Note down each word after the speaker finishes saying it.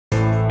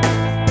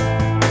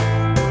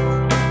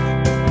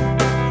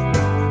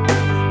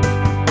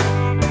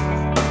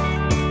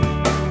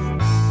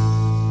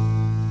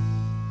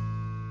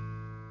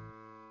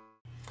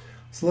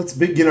So let's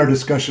begin our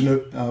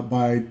discussion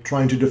by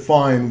trying to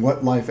define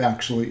what life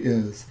actually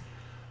is.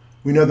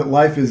 We know that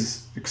life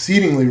is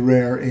exceedingly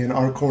rare in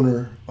our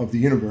corner of the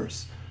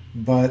universe,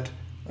 but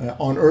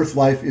on Earth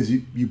life is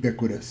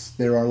ubiquitous.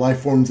 There are life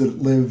forms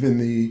that live in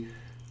the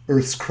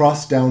Earth's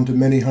crust down to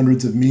many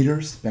hundreds of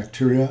meters,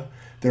 bacteria.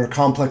 There are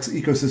complex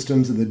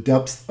ecosystems in the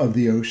depths of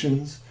the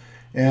oceans,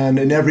 and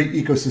in every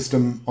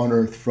ecosystem on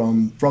Earth,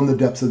 from the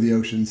depths of the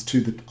oceans to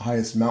the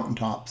highest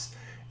mountaintops,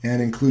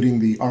 and including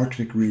the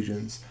Arctic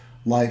regions,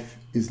 life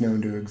is known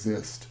to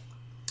exist.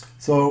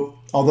 So,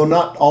 although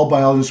not all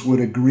biologists would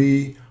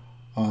agree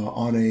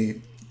on a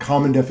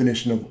common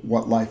definition of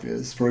what life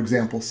is, for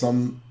example,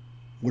 some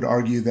would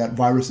argue that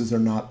viruses are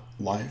not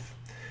life,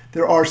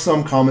 there are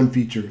some common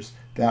features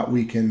that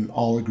we can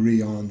all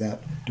agree on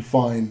that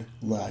define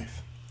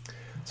life.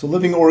 So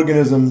living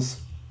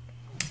organisms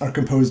are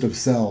composed of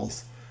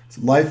cells. So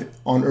life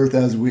on Earth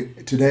as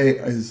today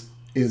is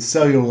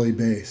cellularly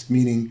based,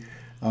 meaning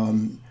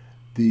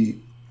the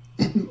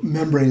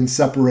membranes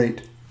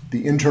separate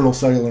the internal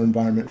cellular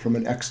environment from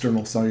an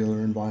external cellular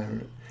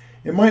environment.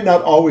 It might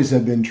not always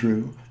have been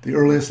true. The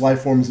earliest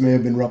life forms may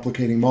have been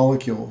replicating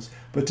molecules,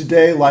 but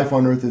today life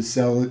on Earth is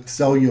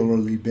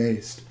cellularly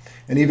based.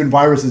 And even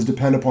viruses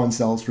depend upon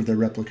cells for their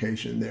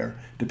replication. They're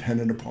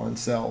dependent upon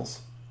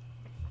cells.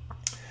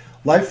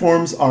 Life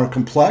forms are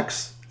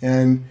complex,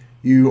 and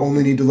you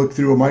only need to look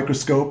through a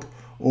microscope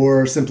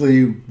or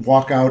simply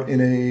walk out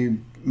in a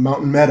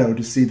mountain meadow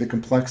to see the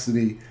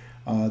complexity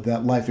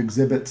that life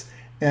exhibits.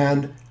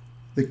 And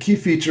the key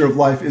feature of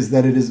life is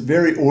that it is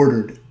very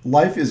ordered.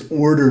 Life is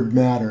ordered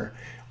matter,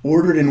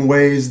 ordered in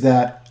ways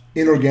that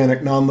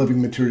inorganic,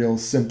 non-living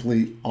materials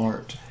simply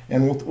aren't.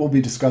 And we'll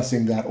be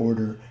discussing that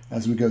order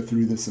as we go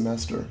through the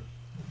semester.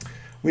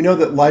 We know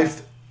that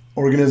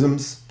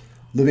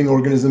living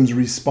organisms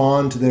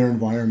respond to their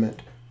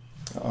environment.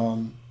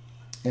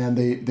 And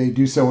they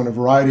do so in a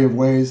variety of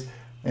ways,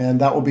 and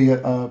that will be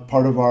a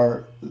part of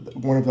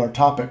one of our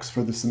topics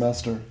for the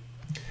semester.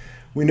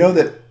 We know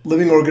that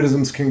living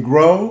organisms can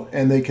grow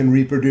and they can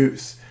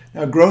reproduce.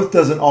 Now, growth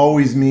doesn't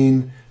always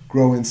mean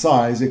grow in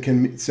size. It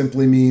can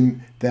simply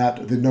mean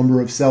that the number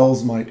of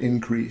cells might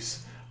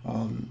increase.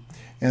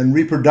 And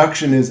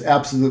reproduction is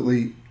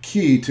absolutely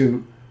key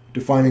to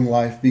defining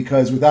life,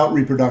 because without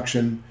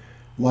reproduction,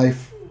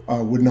 life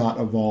would not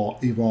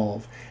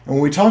evolve. And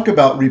when we talk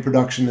about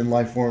reproduction in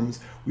life forms,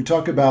 we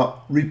talk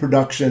about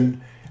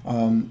reproduction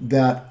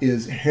that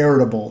is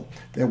heritable,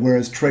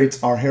 whereas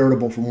traits are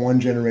heritable from one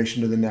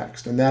generation to the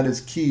next. And that is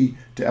key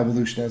to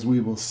evolution, as we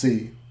will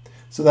see.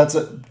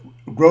 So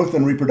growth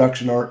and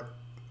reproduction are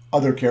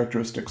other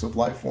characteristics of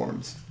life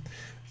forms.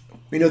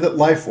 We know that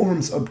life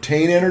forms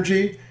obtain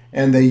energy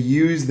and they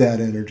use that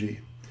energy.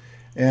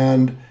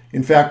 And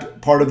in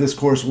fact, part of this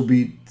course will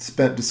be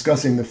spent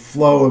discussing the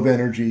flow of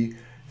energy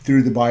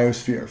through the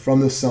biosphere,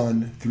 from the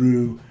sun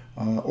through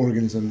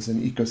organisms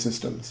and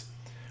ecosystems.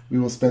 We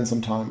will spend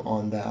some time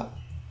on that.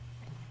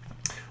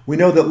 We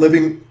know that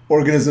living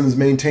organisms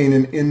maintain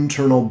an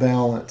internal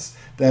balance.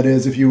 That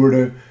is, if you were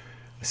to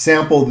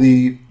sample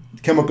the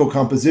chemical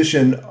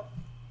composition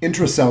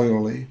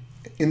intracellularly,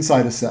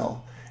 inside a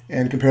cell,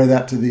 and compare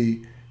that to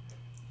the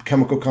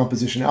chemical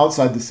composition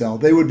outside the cell,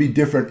 they would be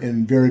different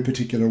in very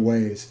particular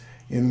ways,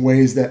 in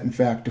ways that in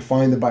fact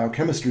define the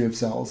biochemistry of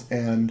cells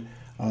and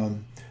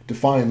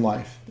define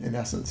life in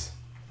essence.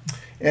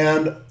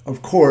 And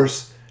of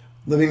course,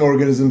 living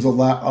organisms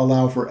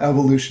allow for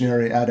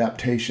evolutionary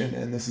adaptation,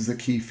 and this is the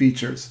key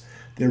features.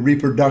 Their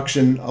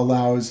reproduction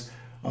allows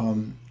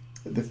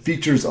the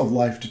features of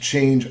life to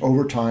change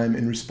over time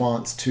in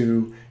response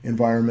to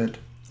environment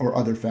or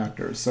other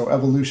factors. So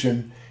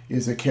evolution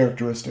is a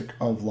characteristic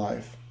of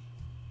life.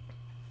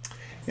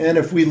 And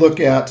if we look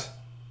at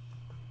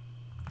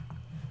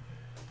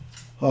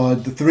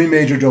the three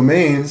major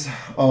domains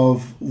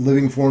of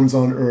living forms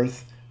on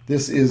Earth,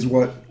 this is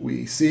what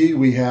we see.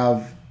 We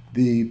have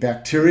the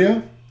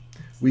bacteria,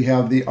 we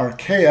have the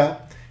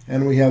archaea,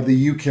 and we have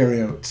the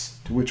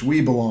eukaryotes, to which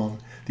we belong.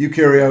 The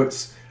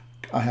eukaryotes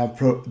have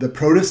the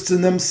protists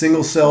in them,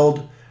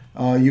 single-celled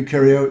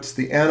eukaryotes.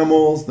 The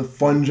animals, the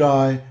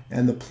fungi,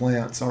 and the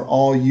plants are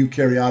all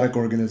eukaryotic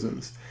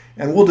organisms.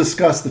 And we'll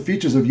discuss the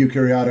features of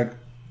eukaryotic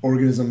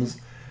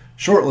organisms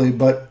shortly,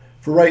 but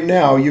for right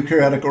now,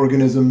 eukaryotic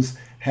organisms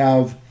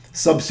have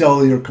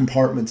subcellular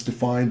compartments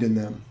defined in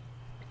them.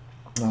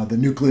 The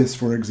nucleus,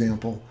 for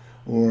example,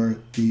 or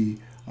the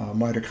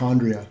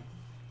mitochondria.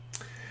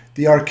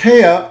 The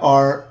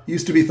archaea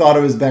used to be thought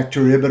of as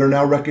bacteria, but are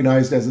now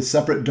recognized as a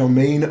separate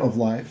domain of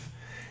life.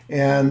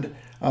 And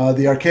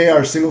the archaea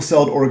are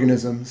single-celled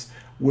organisms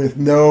with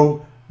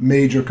no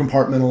major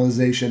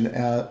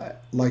compartmentalization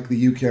like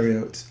the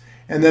eukaryotes.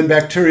 And then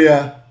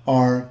bacteria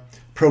are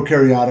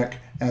prokaryotic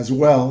as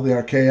well. The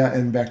archaea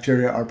and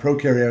bacteria are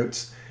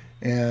prokaryotes,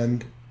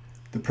 and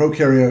the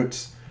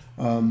prokaryotes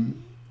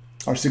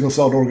are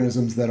single-celled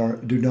organisms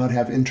that do not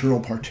have internal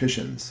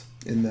partitions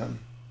in them.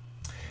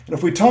 And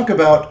if we talk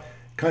about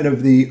kind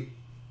of the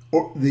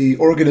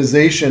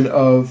organization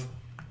of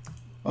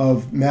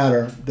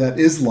matter that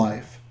is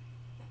life,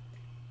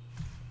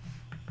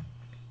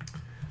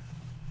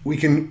 we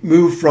can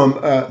move from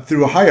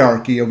through a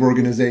hierarchy of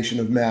organization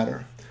of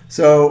matter.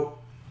 So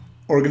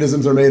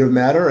organisms are made of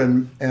matter,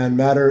 and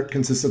matter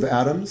consists of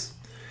atoms.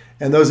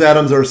 And those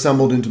atoms are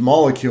assembled into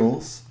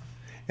molecules.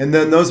 And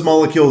then those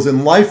molecules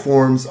in life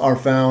forms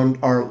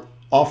are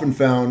often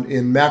found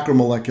in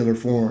macromolecular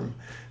form.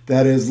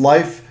 That is,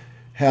 life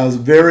has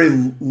very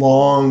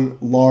long,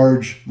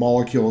 large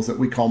molecules that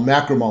we call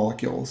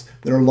macromolecules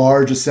that are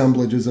large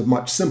assemblages of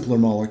much simpler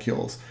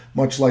molecules,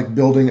 much like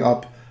building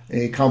up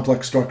a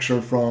complex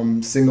structure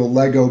from single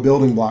Lego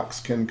building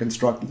blocks can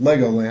construct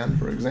Legoland,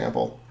 for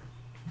example.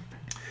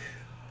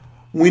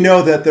 We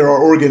know that there are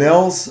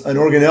organelles. An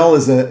organelle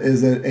is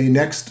a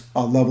next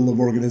level of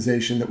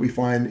organization that we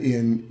find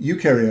in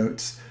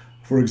eukaryotes.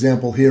 For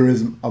example, here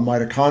is a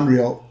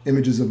mitochondrial,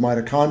 images of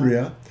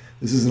mitochondria.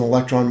 This is an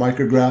electron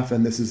micrograph,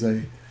 and this is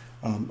a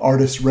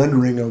artist's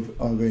rendering of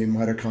a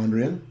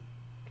mitochondrion.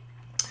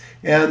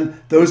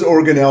 And those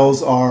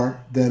organelles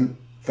are then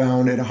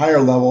found at a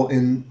higher level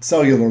in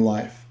cellular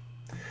life.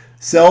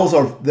 Cells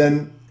are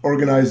then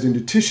organized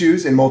into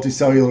tissues in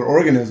multicellular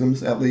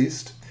organisms, at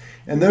least,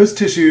 and those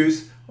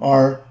tissues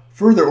are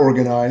further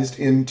organized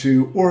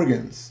into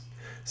organs.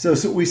 So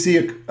we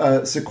see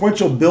a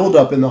sequential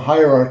buildup in the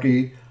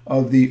hierarchy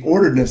of the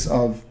orderedness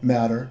of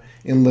matter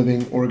in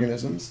living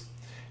organisms.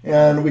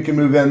 And we can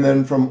move in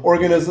then from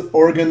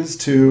organs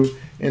to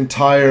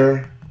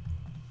entire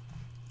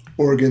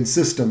organ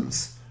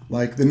systems,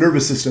 like the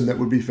nervous system that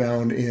would be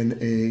found in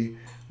a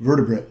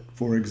vertebrate,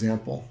 for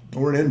example,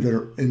 or an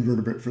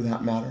invertebrate for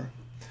that matter.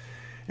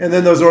 And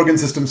then those organ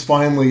systems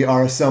finally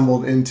are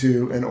assembled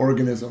into an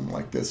organism,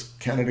 like this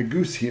Canada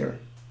goose here.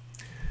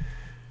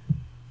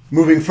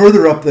 Moving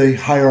further up the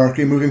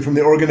hierarchy, moving from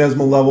the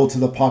organismal level to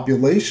the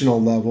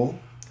populational level,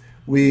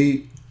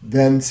 we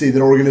then see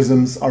that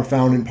organisms are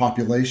found in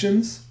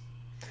populations,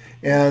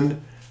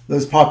 and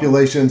those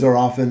populations are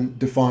often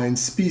defined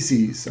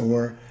species,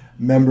 or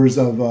members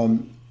of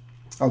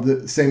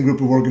the same group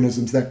of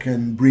organisms that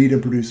can breed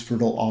and produce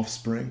fertile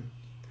offspring.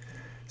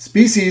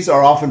 Species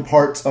are often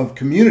parts of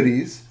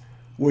communities,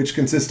 which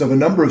consist of a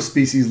number of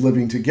species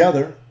living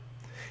together,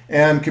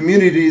 and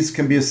communities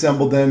can be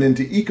assembled then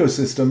into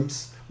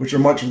ecosystems, which are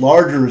much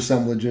larger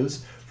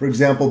assemblages. For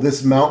example,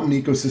 this mountain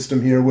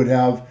ecosystem here would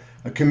have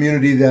a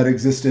community that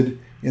existed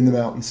in the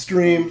mountain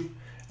stream,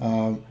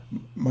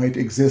 might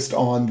exist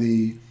on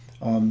the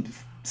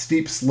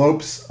steep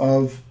slopes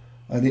of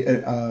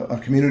a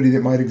community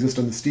that might exist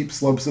on the steep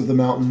slopes of the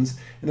mountains,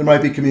 and there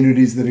might be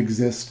communities that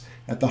exist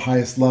at the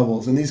highest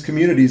levels. And these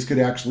communities could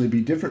actually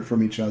be different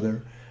from each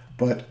other,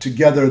 but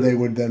together they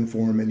would then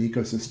form an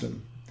ecosystem.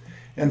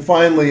 And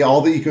finally,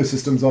 all the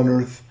ecosystems on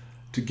Earth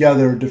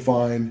together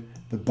define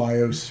the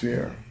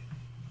biosphere.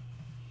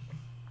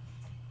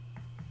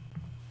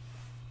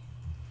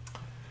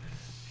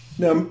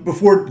 Now,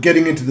 before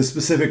getting into the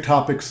specific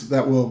topics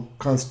that will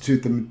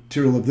constitute the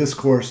material of this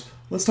course,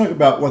 let's talk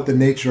about what the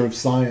nature of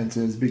science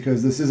is,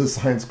 because this is a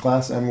science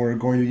class and we're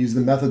going to use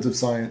the methods of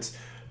science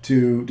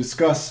to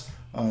discuss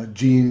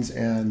genes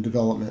and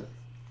development.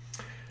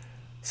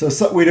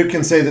 So we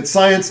can say that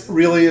science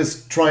really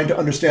is trying to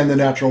understand the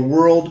natural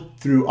world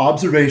through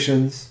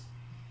observations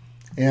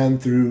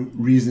and through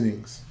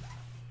reasonings.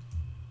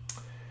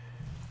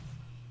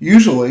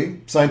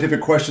 Usually,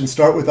 scientific questions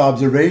start with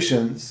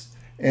observations,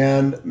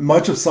 and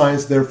much of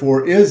science,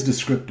 therefore, is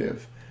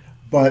descriptive.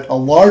 But a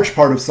large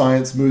part of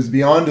science moves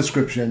beyond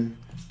description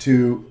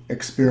to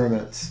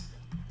experiments.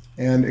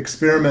 And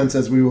experiments,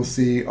 as we will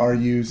see, are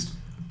used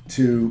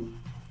to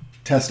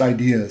test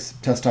ideas,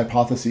 test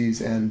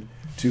hypotheses, and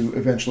to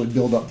eventually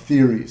build up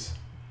theories.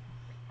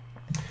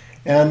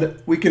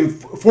 And we can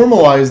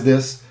formalize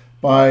this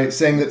by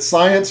saying that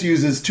science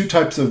uses two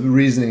types of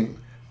reasoning: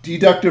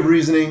 deductive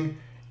reasoning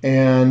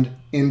and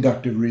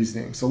inductive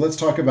reasoning. So let's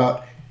talk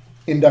about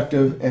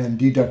inductive and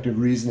deductive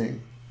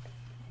reasoning.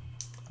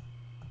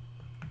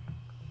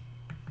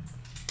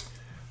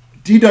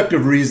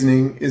 Deductive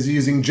reasoning is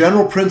using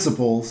general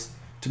principles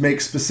to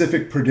make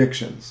specific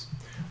predictions,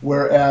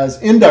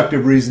 whereas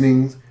inductive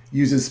reasoning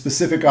uses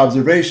specific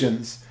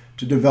observations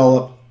to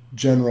develop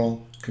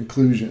general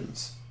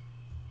conclusions.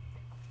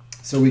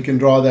 So we can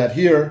draw that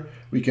here.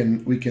 We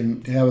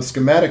can have a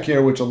schematic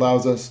here which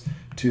allows us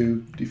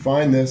to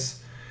define this.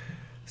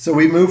 So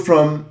we move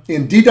from,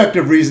 in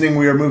deductive reasoning,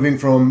 we are moving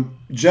from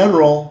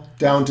general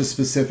down to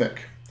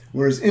specific,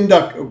 whereas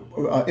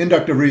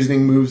inductive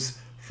reasoning moves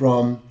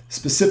from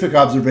specific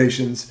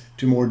observations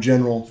to more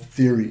general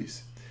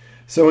theories.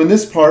 So in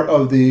this part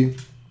of the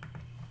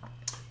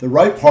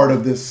right part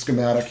of this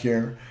schematic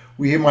here,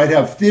 we might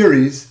have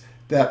theories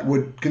that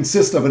would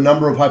consist of a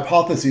number of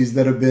hypotheses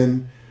that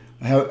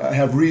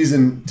have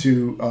reason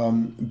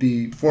to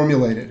be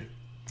formulated.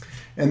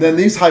 And then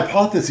these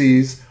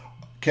hypotheses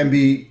can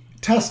be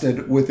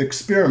tested with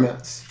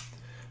experiments.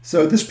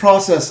 So this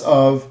process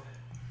of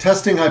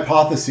testing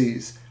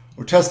hypotheses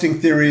or testing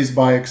theories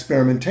by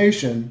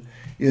experimentation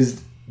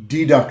is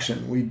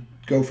deduction. We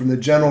go from the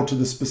general to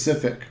the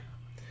specific.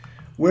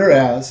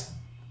 Whereas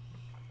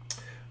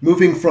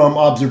moving from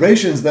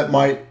observations that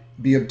might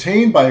be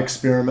obtained by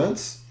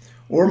experiments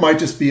or might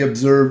just be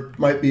observed,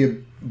 might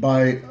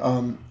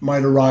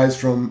arise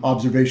from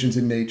observations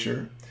in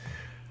nature.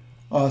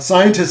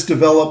 Scientists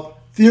develop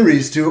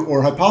theories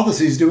or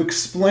hypotheses to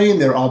explain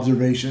their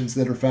observations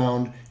that are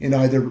found in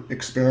either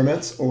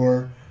experiments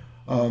or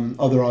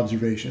other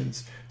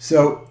observations.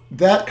 So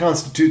that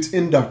constitutes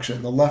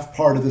induction. The left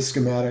part of the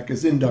schematic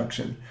is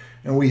induction.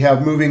 And we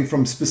have moving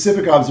from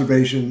specific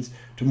observations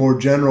to more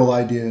general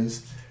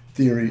ideas,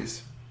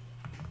 theories.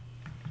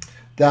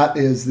 That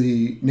is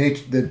the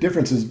main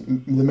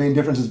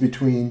differences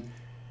between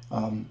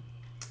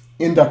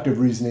inductive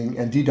reasoning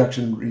and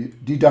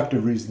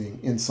deductive reasoning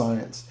in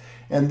science.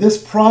 And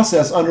this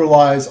process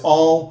underlies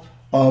all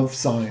of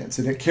science,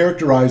 and it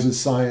characterizes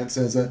science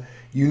as a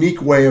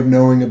unique way of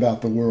knowing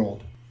about the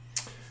world.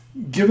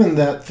 Given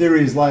that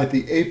theories lie at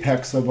the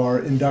apex of our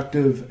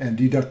inductive and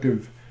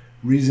deductive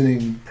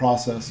reasoning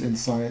process in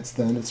science,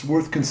 then it's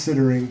worth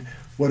considering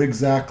what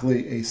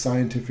exactly a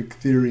scientific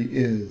theory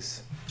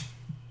is.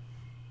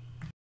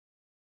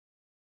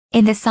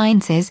 In the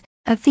sciences,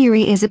 a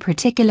theory is a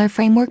particular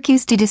framework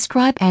used to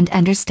describe and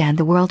understand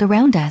the world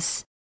around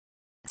us.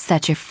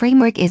 Such a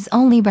framework is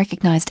only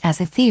recognized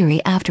as a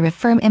theory after a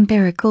firm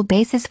empirical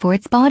basis for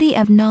its body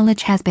of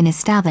knowledge has been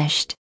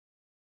established.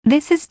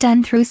 This is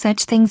done through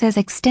such things as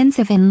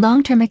extensive and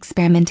long-term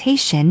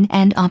experimentation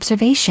and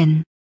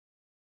observation.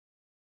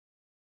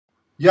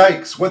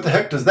 Yikes, what the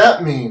heck does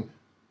that mean?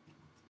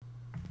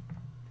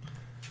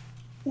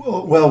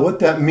 Well, what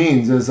that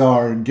means, as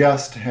our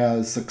guest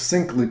has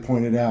succinctly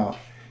pointed out,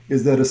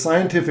 is that a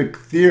scientific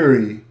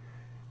theory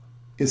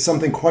is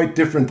something quite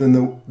different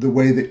than the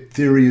way that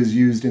theory is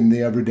used in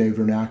the everyday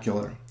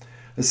vernacular.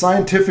 A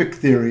scientific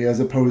theory, as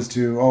opposed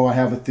to, oh, I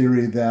have a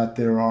theory that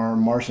there are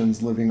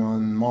Martians living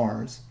on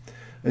Mars.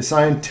 A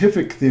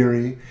scientific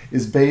theory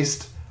is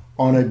based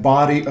on a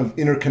body of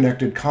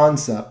interconnected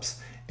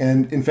concepts,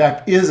 and in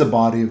fact is a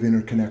body of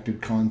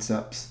interconnected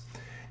concepts.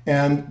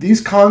 And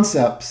these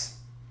concepts,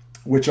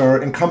 which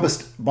are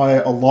encompassed by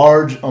a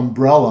large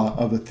umbrella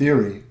of a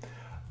theory,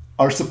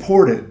 are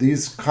supported.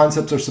 These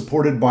concepts are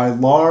supported by a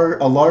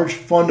large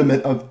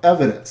fundament of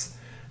evidence,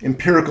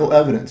 empirical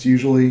evidence,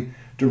 usually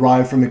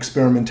derived from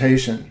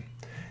experimentation,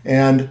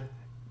 and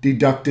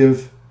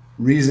deductive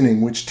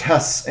reasoning, which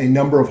tests a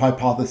number of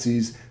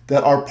hypotheses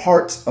that are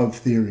parts of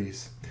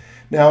theories.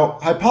 Now,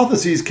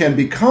 hypotheses can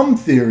become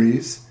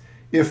theories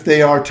if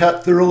they are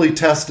thoroughly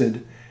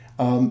tested,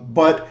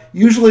 but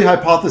usually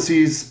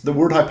the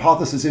word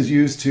hypothesis is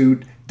used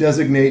to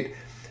designate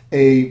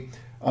a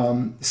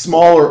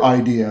smaller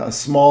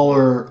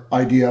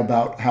idea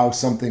about how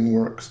something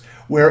works,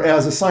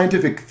 whereas a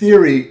scientific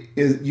theory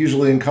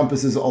usually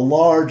encompasses a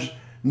large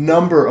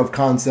number of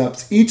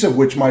concepts, each of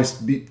which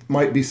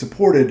might be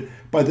supported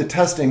by the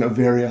testing of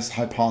various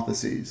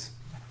hypotheses.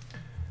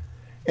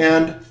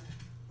 And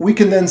we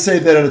can then say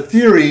that a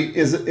theory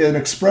is an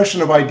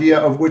expression of idea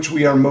of which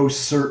we are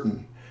most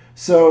certain.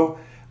 So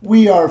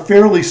we are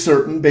fairly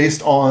certain,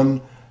 based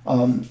on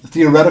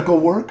theoretical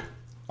work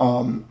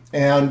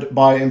and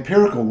by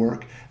empirical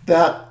work,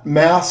 that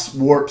mass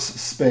warps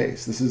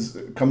space. This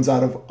comes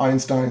out of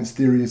Einstein's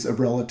theories of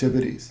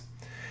relativities.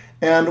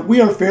 And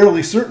we are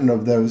fairly certain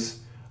of those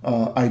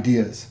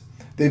ideas.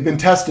 They've been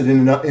tested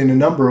in a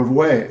number of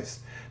ways.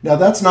 Now,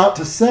 that's not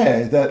to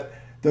say that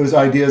those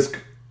ideas,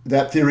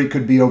 that theory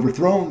could be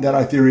overthrown,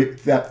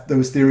 that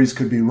those theories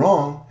could be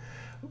wrong,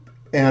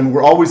 and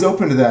we're always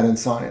open to that in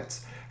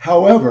science.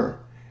 However,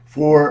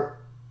 for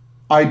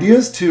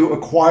ideas to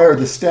acquire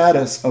the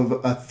status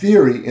of a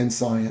theory in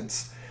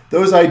science,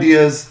 those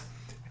ideas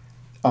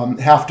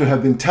have to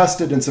have been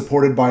tested and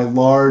supported by a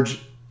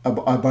large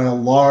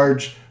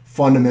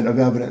fundament of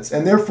evidence.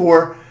 And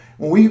therefore,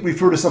 when we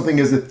refer to something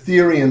as a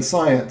theory in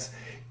science,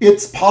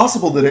 it's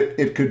possible that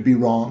it could be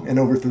wrong and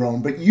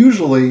overthrown, but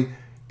usually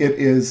it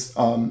is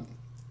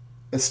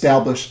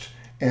established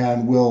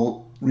and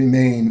will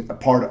remain a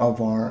part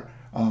of our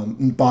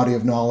body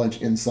of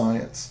knowledge in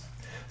science.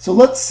 So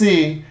let's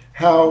see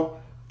how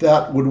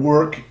that would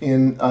work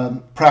in a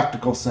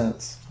practical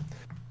sense.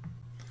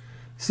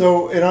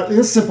 So in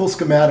this simple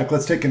schematic,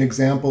 let's take an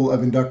example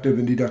of inductive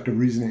and deductive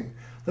reasoning.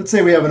 Let's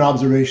say we have an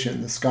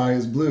observation: the sky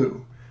is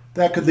blue.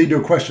 That could lead to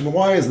a question: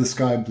 why is the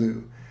sky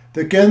blue?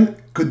 That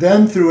could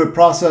then, through a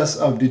process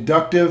of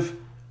deductive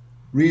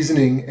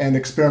reasoning and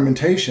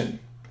experimentation,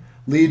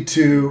 lead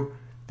to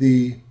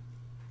the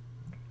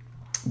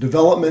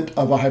development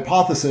of a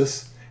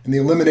hypothesis and the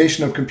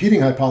elimination of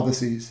competing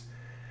hypotheses,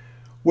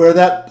 where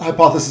that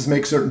hypothesis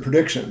makes certain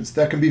predictions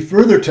that can be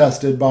further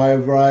tested by a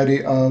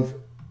variety of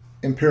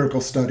empirical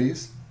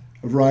studies,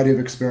 a variety of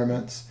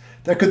experiments,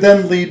 that could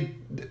then lead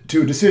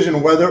to a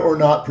decision whether or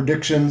not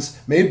predictions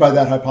made by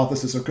that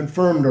hypothesis are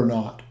confirmed or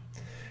not.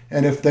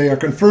 And if they are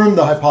confirmed,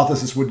 the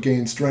hypothesis would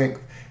gain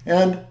strength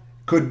and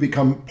could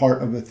become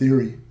part of a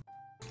theory.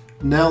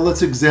 Now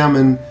let's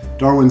examine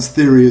Darwin's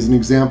theory as an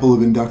example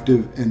of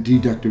inductive and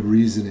deductive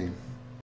reasoning.